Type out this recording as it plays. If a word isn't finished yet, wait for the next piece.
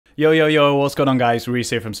Yo, what's going on guys?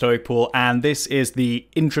 Reese here from Stoic Pool, and this is the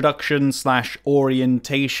introduction /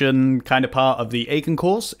 orientation kind of part of the Aiken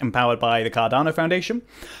course, empowered by the Cardano Foundation.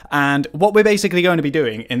 And what we're basically going to be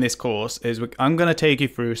doing in this course is I'm going to take you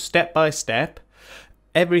through step by step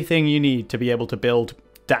everything you need to be able to build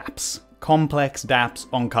dApps, complex dApps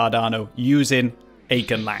on Cardano using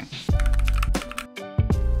Aiken Lang.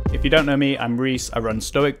 If you don't know me, I'm Reese, I run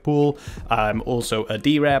Stoic Pool, I'm also a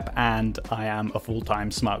D-Rep, and I am a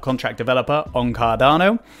full-time smart contract developer on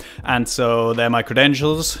Cardano, and so they're my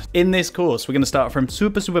credentials. In this course, we're going to start from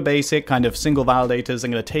super basic, kind of single validators.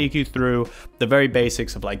 I'm going to take you through the very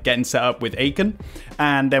basics of like getting set up with Aiken,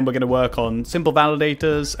 and then we're going to work on simple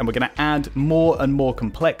validators, and we're going to add more and more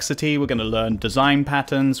complexity. We're going to learn design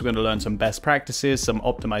patterns, we're going to learn some best practices, some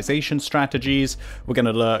optimization strategies, we're going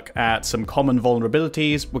to look at some common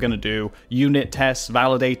vulnerabilities, we're going to do unit tests,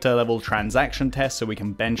 validator level transaction tests so we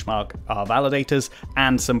can benchmark our validators,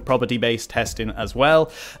 and some property-based testing as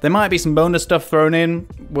well. There might be some bonus stuff thrown in,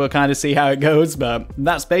 we'll kind of see how it goes, but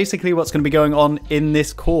that's basically what's going to be going on in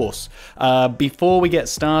this course. Before we get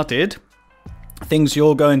started, things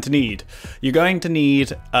you're going to need. You're going to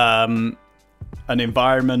need an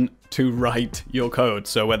environment to write your code.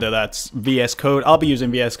 So whether that's VS Code, I'll be using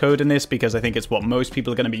VS Code in this because I think it's what most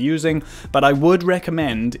people are going to be using, but I would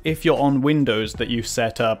recommend if you're on Windows that you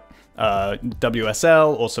set up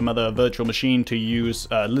WSL or some other virtual machine to use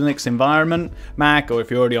Linux environment. Mac, or if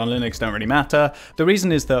you're already on Linux, don't really matter. The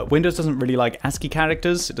reason is that Windows doesn't really like ASCII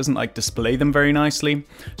characters. It doesn't like display them very nicely.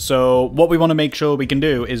 So what we want to make sure we can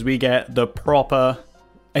do is we get the proper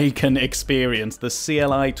Aiken experience, the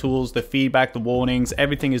CLI tools, the feedback, the warnings,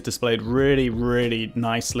 everything is displayed really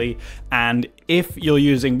nicely. And if you're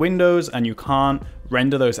using Windows and you can't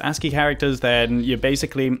render those ASCII characters, then you're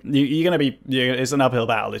basically, you're going to be, it's an uphill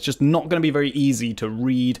battle. It's just not going to be very easy to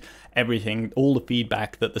read everything, all the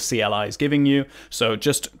feedback that the CLI is giving you. So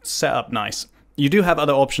just set up nice. You do have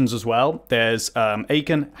other options as well. There's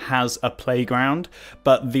Aiken has a playground,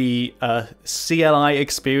 but the CLI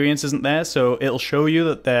experience isn't there, so it'll show you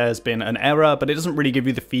that there's been an error, but it doesn't really give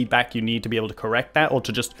you the feedback you need to be able to correct that or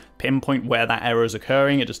to just pinpoint where that error is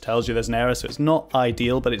occurring. It just tells you there's an error, so it's not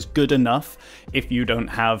ideal, but it's good enough if you don't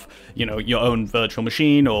have, you know, your own virtual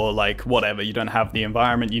machine or like whatever. You don't have the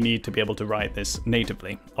environment you need to be able to write this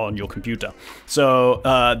natively on your computer. So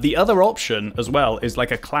the other option as well is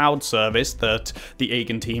like a cloud service that the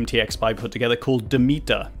Aiken team, TXPy, put together called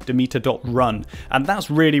Demeter.run, and that's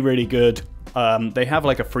really good. They have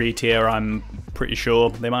like a free tier, I'm pretty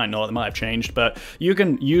sure. They might not, they might have changed, but you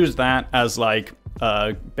can use that as like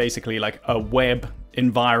basically like a web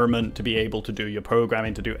environment to be able to do your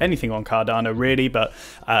programming, to do anything on Cardano really, but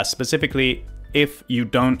specifically if you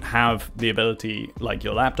don't have the ability, like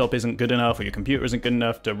your laptop isn't good enough or your computer isn't good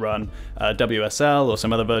enough to run WSL or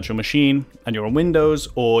some other virtual machine, and you're on Windows,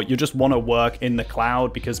 or you just want to work in the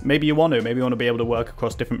cloud because maybe you want to be able to work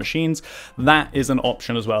across different machines, that is an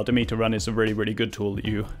option as well. Demeter.run is a really good tool that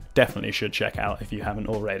you definitely should check out if you haven't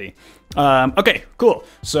already. Okay, cool.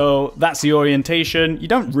 So that's the orientation. You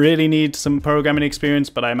don't really need some programming experience,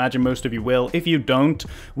 but I imagine most of you will. If you don't,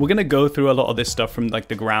 we're going to go through a lot of this stuff from like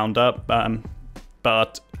the ground up.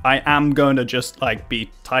 But I am going to just like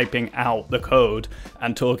be typing out the code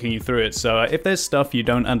and talking you through it. So if there's stuff you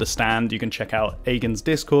don't understand, you can check out Aiken's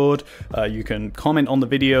Discord, you can comment on the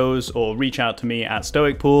videos or reach out to me at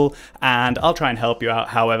Stoic Pool, and I'll try and help you out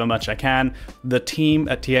however much I can. The team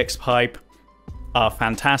at TXPy are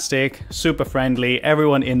fantastic, super friendly.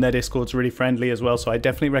 Everyone in their Discord's really friendly as well, so I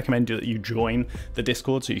definitely recommend that you join the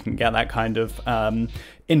Discord so you can get that kind of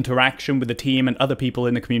interaction with the team and other people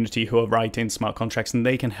in the community who are writing smart contracts, and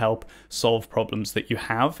they can help solve problems that you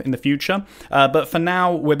have in the future. But for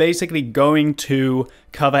now, we're basically going to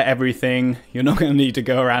cover everything. You're not going to need to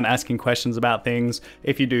go around asking questions about things.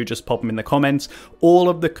 If you do, just pop them in the comments. All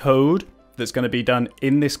of the code that's going to be done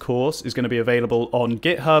in this course is going to be available on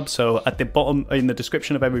GitHub. So at the bottom in the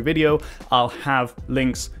description of every video, I'll have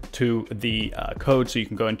links to the code so you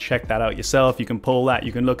can go and check that out yourself. You can pull that,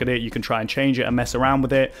 you can look at it, you can try and change it and mess around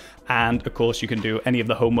with it. And of course, you can do any of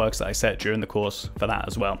the homeworks that I set during the course for that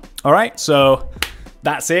as well. All right, so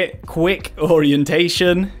that's it. Quick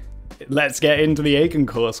orientation. Let's get into the Aiken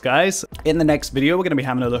course, guys. In the next video, we're going to be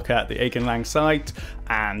having a look at the Aiken Lang site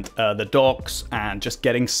and the docs and just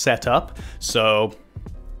getting set up. So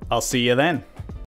I'll see you then.